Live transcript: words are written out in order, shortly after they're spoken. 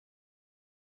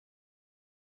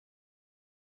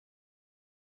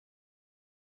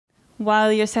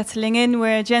while you're settling in,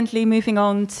 we're gently moving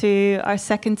on to our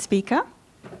second speaker,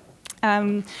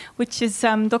 which is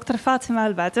Dr. Fatemah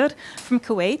Al-Badr from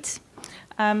Kuwait.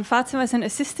 Fatemah is an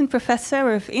assistant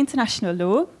professor of international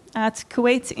law at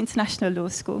Kuwait International Law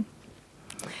School.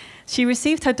 She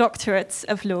received her doctorate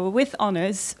of law with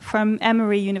honors from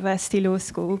Emory University Law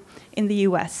School in the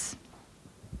US.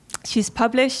 She's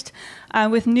published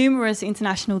with numerous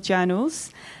international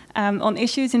journals on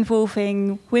issues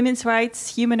involving women's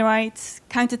rights, human rights,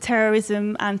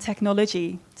 counterterrorism, and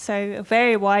technology. So a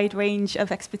very wide range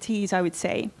of expertise, I would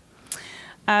say.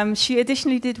 She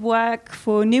additionally did work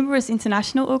for numerous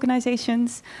international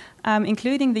organizations,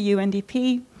 including the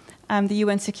UNDP, the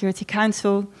UN Security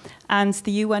Council, and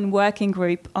the UN Working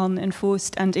Group on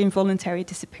Enforced and Involuntary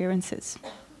Disappearances.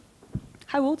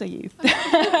 How old are you?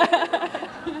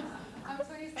 I'm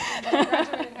 27, but I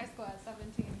graduated high school at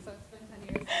 17, so it's been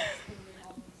 10 years.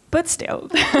 But still.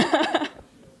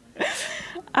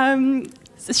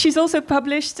 She's also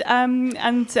published, and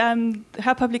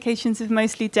her publications have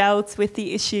mostly dealt with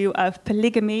the issue of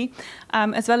polygamy,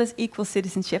 as well as equal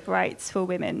citizenship rights for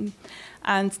women.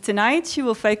 And tonight she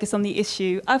will focus on the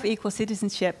issue of equal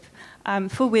citizenship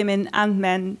for women and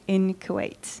men in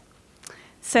Kuwait.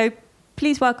 So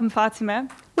please welcome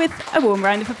Fatemah with a warm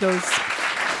round of applause.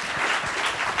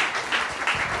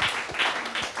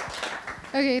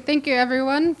 Okay, thank you,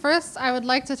 everyone. First, I would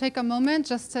like to take a moment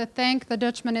just to thank the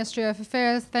Dutch Ministry of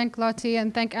Affairs, thank Lottie,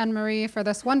 and thank Anne-Marie for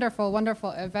this wonderful,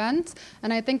 wonderful event.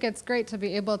 And I think it's great to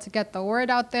be able to get the word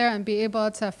out there and be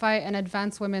able to fight and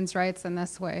advance women's rights in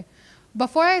this way.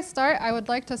 Before I start, I would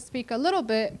like to speak a little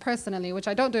bit personally, which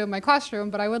I don't do in my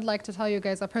classroom, but I would like to tell you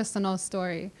guys a personal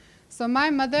story. So my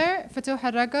mother, Fatemah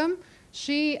Al-Badr,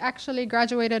 she actually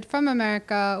graduated from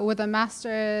America with a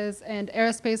master's in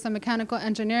aerospace and mechanical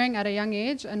engineering at a young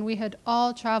age, and we had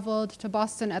all traveled to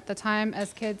Boston at the time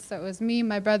as kids. So it was me,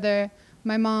 my brother,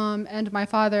 my mom, and my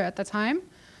father at the time.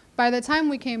 By the time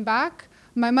we came back,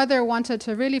 my mother wanted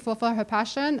to really fulfill her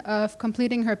passion of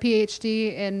completing her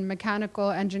PhD in mechanical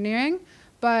engineering,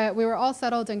 but we were all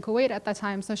settled in Kuwait at the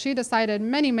time, so she decided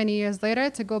many, many years later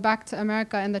to go back to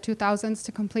America in the 2000s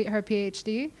to complete her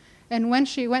PhD. And when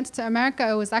she went to America,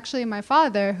 it was actually my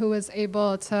father who was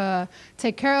able to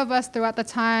take care of us throughout the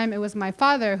time. It was my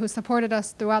father who supported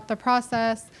us throughout the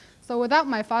process. So without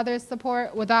my father's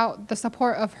support, without the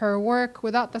support of her work,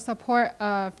 without the support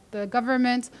of the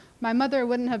government, my mother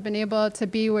wouldn't have been able to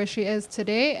be where she is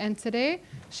today. And today,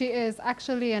 she is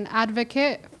actually an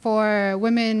advocate for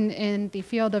women in the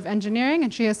field of engineering,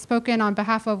 and she has spoken on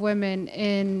behalf of women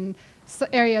in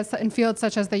areas in fields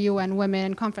such as the UN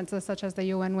Women, conferences such as the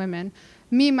UN Women.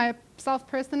 Me, myself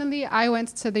personally, I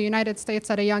went to the United States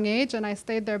at a young age, and I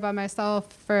stayed there by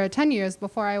myself for 10 years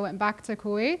before I went back to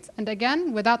Kuwait. And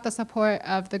again, without the support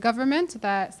of the government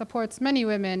that supports many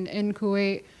women in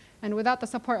Kuwait, and without the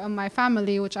support of my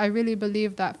family, which I really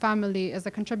believe that family is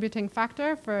a contributing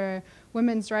factor for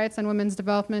women's rights and women's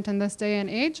development in this day and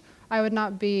age, I would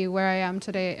not be where I am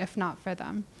today if not for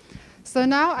them. So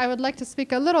now I would like to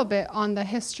speak a little bit on the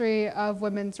history of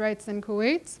women's rights in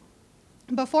Kuwait.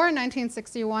 Before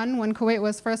 1961, when Kuwait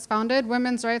was first founded,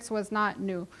 women's rights was not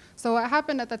new. So what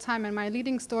happened at the time, and my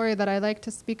leading story that I like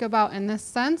to speak about in this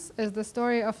sense, is the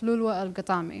story of Lulwa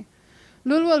al-Ghatami.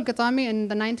 Lulwa al-Ghatami in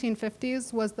the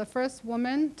 1950s was the first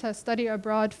woman to study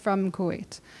abroad from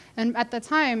Kuwait. And at the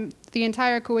time, the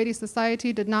entire Kuwaiti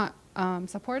society did not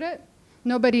support it.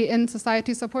 Nobody in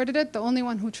society supported it. The only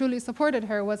one who truly supported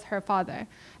her was her father.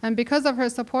 And because of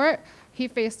her support, he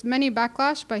faced many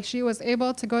backlash, but she was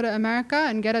able to go to America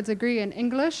and get a degree in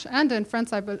English and in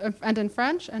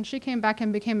French, and she came back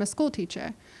and became a school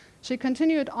teacher. She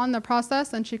continued on the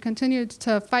process, and she continued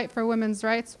to fight for women's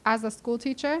rights as a school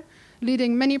teacher,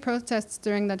 leading many protests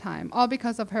during the time, all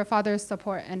because of her father's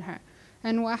support in her.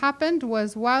 And what happened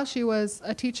was, while she was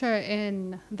a teacher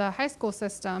in the high school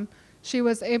system, she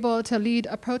was able to lead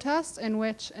a protest in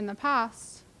which, in the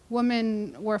past,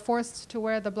 women were forced to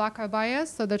wear the black abayas,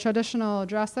 so the traditional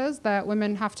dresses that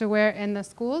women have to wear in the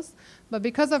schools. But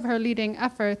because of her leading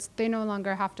efforts, they no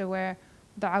longer have to wear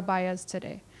the abayas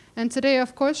today. And today,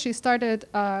 of course, she started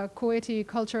a Kuwaiti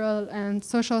cultural and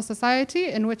social society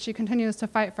in which she continues to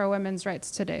fight for women's rights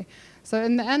today. So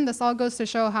in the end, this all goes to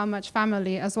show how much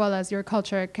family, as well as your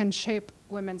culture, can shape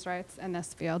women's rights in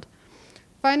this field.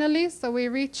 Finally, so we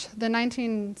reach the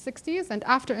 1960s, and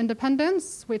after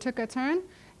independence, we took a turn,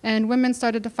 and women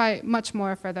started to fight much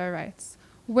more for their rights.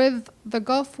 With the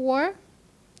Gulf War,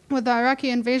 with the Iraqi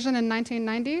invasion in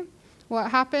 1990, what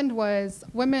happened was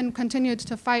women continued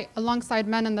to fight alongside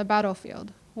men in the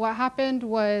battlefield. What happened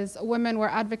was women were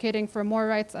advocating for more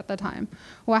rights at the time.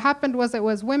 What happened was it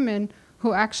was women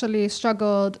who actually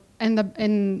struggled in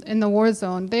the war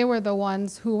zone. They were the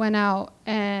ones who went out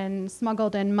and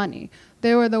smuggled in money.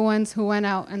 They were the ones who went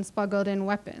out and smuggled in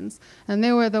weapons. And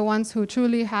they were the ones who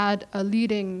truly had a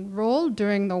leading role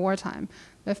during the wartime.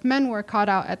 If men were caught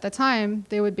out at the time,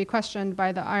 they would be questioned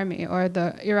by the army or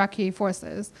the Iraqi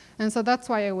forces. And so that's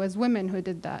why it was women who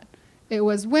did that. It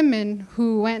was women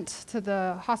who went to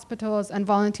the hospitals and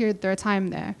volunteered their time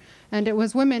there. And it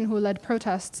was women who led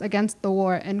protests against the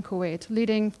war in Kuwait,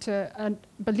 leading to, I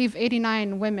believe,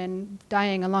 89 women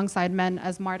dying alongside men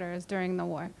as martyrs during the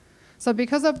war. So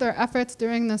because of their efforts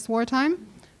during this wartime,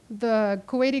 the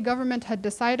Kuwaiti government had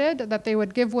decided that they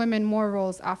would give women more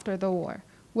roles after the war,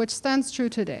 which stands true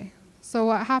today. So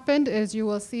what happened is you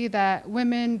will see that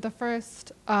women, the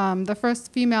first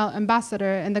female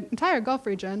ambassador in the entire Gulf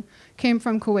region came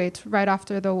from Kuwait right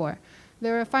after the war. They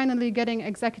were finally getting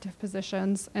executive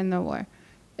positions in the war.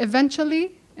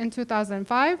 Eventually, in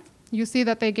 2005, you see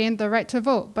that they gained the right to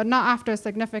vote, but not after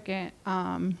significant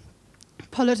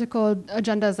political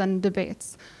agendas and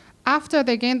debates. After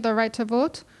they gained the right to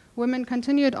vote, women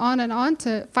continued on and on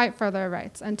to fight for their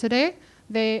rights. And today,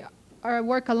 they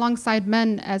work alongside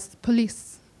men as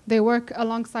police. They work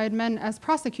alongside men as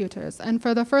prosecutors. And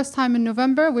for the first time in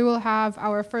November, we will have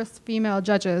our first female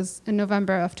judges in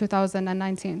November of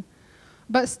 2019.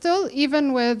 But still,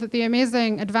 even with the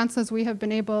amazing advances we have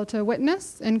been able to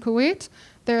witness in Kuwait,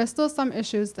 there are still some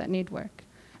issues that need work.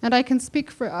 And I can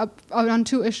speak on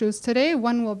two issues today.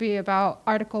 One will be about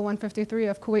Article 153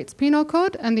 of Kuwait's Penal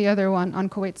Code, and the other one on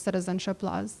Kuwait's citizenship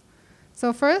laws.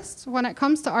 So first, when it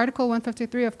comes to Article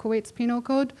 153 of Kuwait's Penal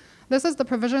Code, this is the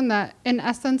provision that, in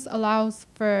essence, allows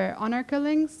for honor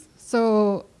killings.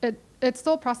 So it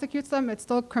still prosecutes them, it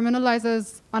still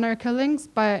criminalizes honor killings,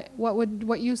 but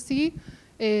what you see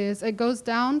is it goes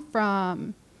down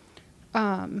from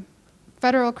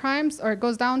federal crimes, or it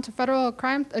goes down to federal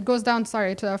crime. It goes down,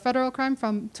 to a federal crime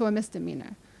to a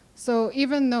misdemeanor. So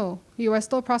even though you are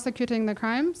still prosecuting the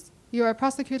crimes, you are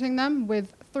prosecuting them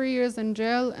with 3 years in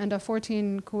jail and a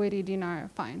 14 Kuwaiti dinar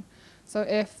fine. So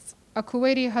if a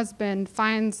Kuwaiti husband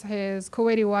finds his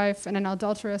Kuwaiti wife in an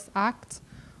adulterous act,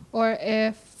 or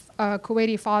if a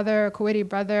Kuwaiti father, a Kuwaiti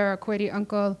brother, or a Kuwaiti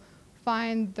uncle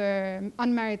find their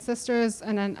unmarried sisters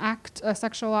in a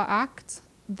sexual act,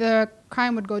 the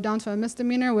crime would go down to a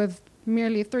misdemeanor with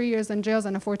merely 3 years in jail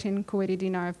and a 14 Kuwaiti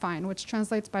dinar fine, which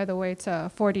translates, by the way,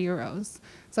 to 40 euros.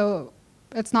 So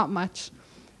it's not much.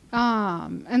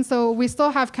 And so we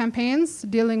still have campaigns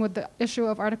dealing with the issue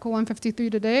of Article 153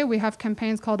 today. We have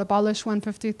campaigns called Abolish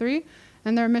 153,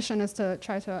 and their mission is to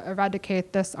try to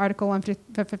eradicate this Article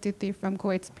 153 from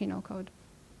Kuwait's Penal Code.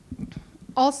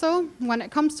 Also, when it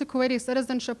comes to Kuwaiti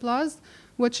citizenship laws,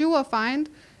 what you will find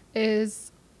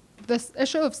is this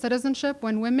issue of citizenship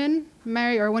when women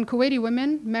marry, or when Kuwaiti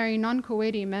women marry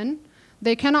non-Kuwaiti men,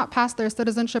 they cannot pass their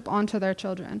citizenship on to their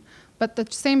children. But the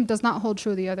same does not hold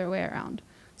true the other way around.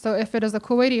 So if it is a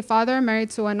Kuwaiti father married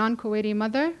to a non-Kuwaiti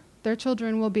mother, their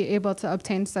children will be able to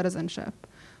obtain citizenship.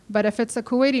 But if it's a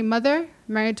Kuwaiti mother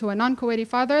married to a non-Kuwaiti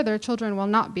father, their children will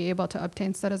not be able to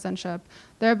obtain citizenship,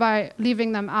 thereby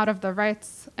leaving them out of the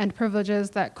rights and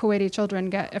privileges that Kuwaiti children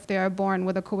get if they are born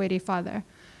with a Kuwaiti father.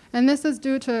 And this is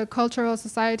due to cultural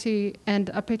society and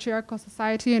a patriarchal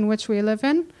society in which we live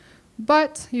in.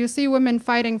 But you see women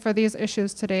fighting for these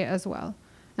issues today as well.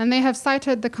 And they have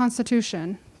cited the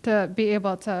Constitution to be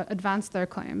able to advance their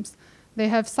claims. They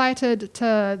have cited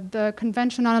to the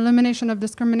Convention on Elimination of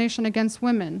Discrimination Against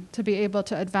Women to be able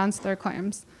to advance their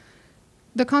claims.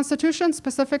 The Constitution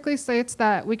specifically states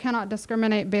that we cannot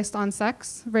discriminate based on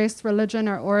sex, race, religion,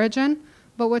 or origin,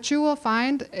 but what you will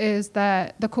find is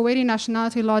that the Kuwaiti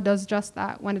nationality law does just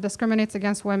that when it discriminates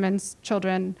against women's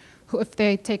children if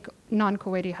they take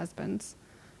non-Kuwaiti husbands.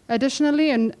 Additionally,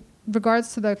 in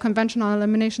regards to the Convention on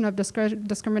Elimination of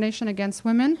Discrimination Against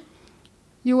Women,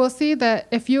 you will see that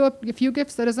if you give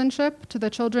citizenship to the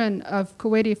children of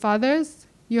Kuwaiti fathers,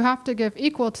 you have to give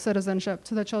equal citizenship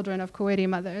to the children of Kuwaiti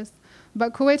mothers.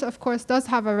 But Kuwait, of course, does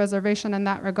have a reservation in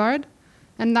that regard.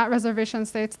 And that reservation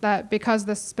states that because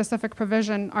this specific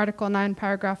provision, Article 9,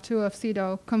 Paragraph 2 of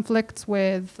CEDAW, conflicts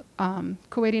with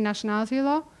Kuwaiti nationality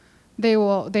law,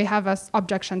 they have an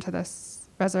objection to this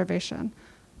reservation.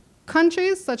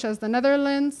 Countries such as the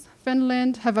Netherlands,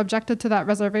 Finland have objected to that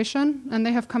reservation, and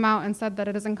they have come out and said that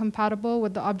it is incompatible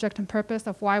with the object and purpose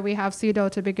of why we have CEDAW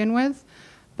to begin with.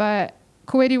 But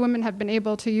Kuwaiti women have been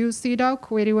able to use CEDAW,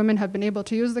 Kuwaiti women have been able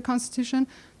to use the Constitution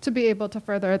to be able to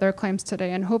further their claims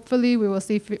today, and hopefully we will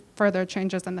see further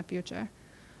changes in the future.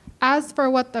 As for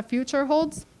what the future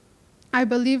holds, I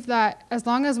believe that as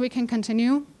long as we can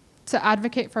continue to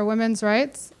advocate for women's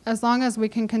rights, as long as we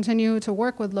can continue to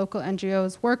work with local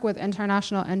NGOs, work with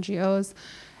international NGOs,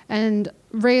 and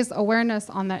raise awareness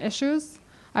on the issues,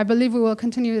 I believe we will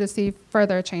continue to see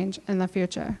further change in the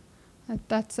future.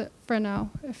 That's it for now.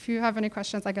 If you have any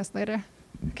questions, I guess later.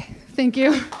 Okay, thank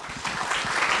you.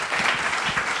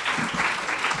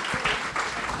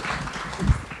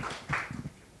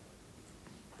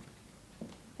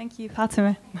 Thank you,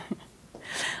 Fatemah.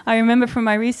 I remember from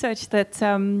my research that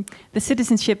the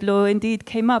citizenship law indeed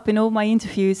came up in all my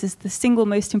interviews as the single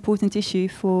most important issue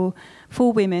for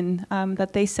women,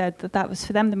 that they said that was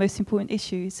for them the most important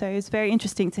issue. So it's very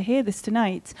interesting to hear this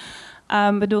tonight.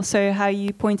 But also how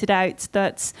you pointed out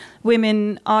that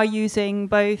women are using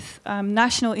both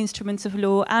national instruments of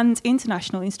law and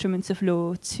international instruments of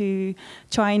law to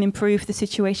try and improve the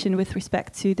situation with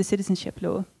respect to the citizenship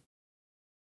law.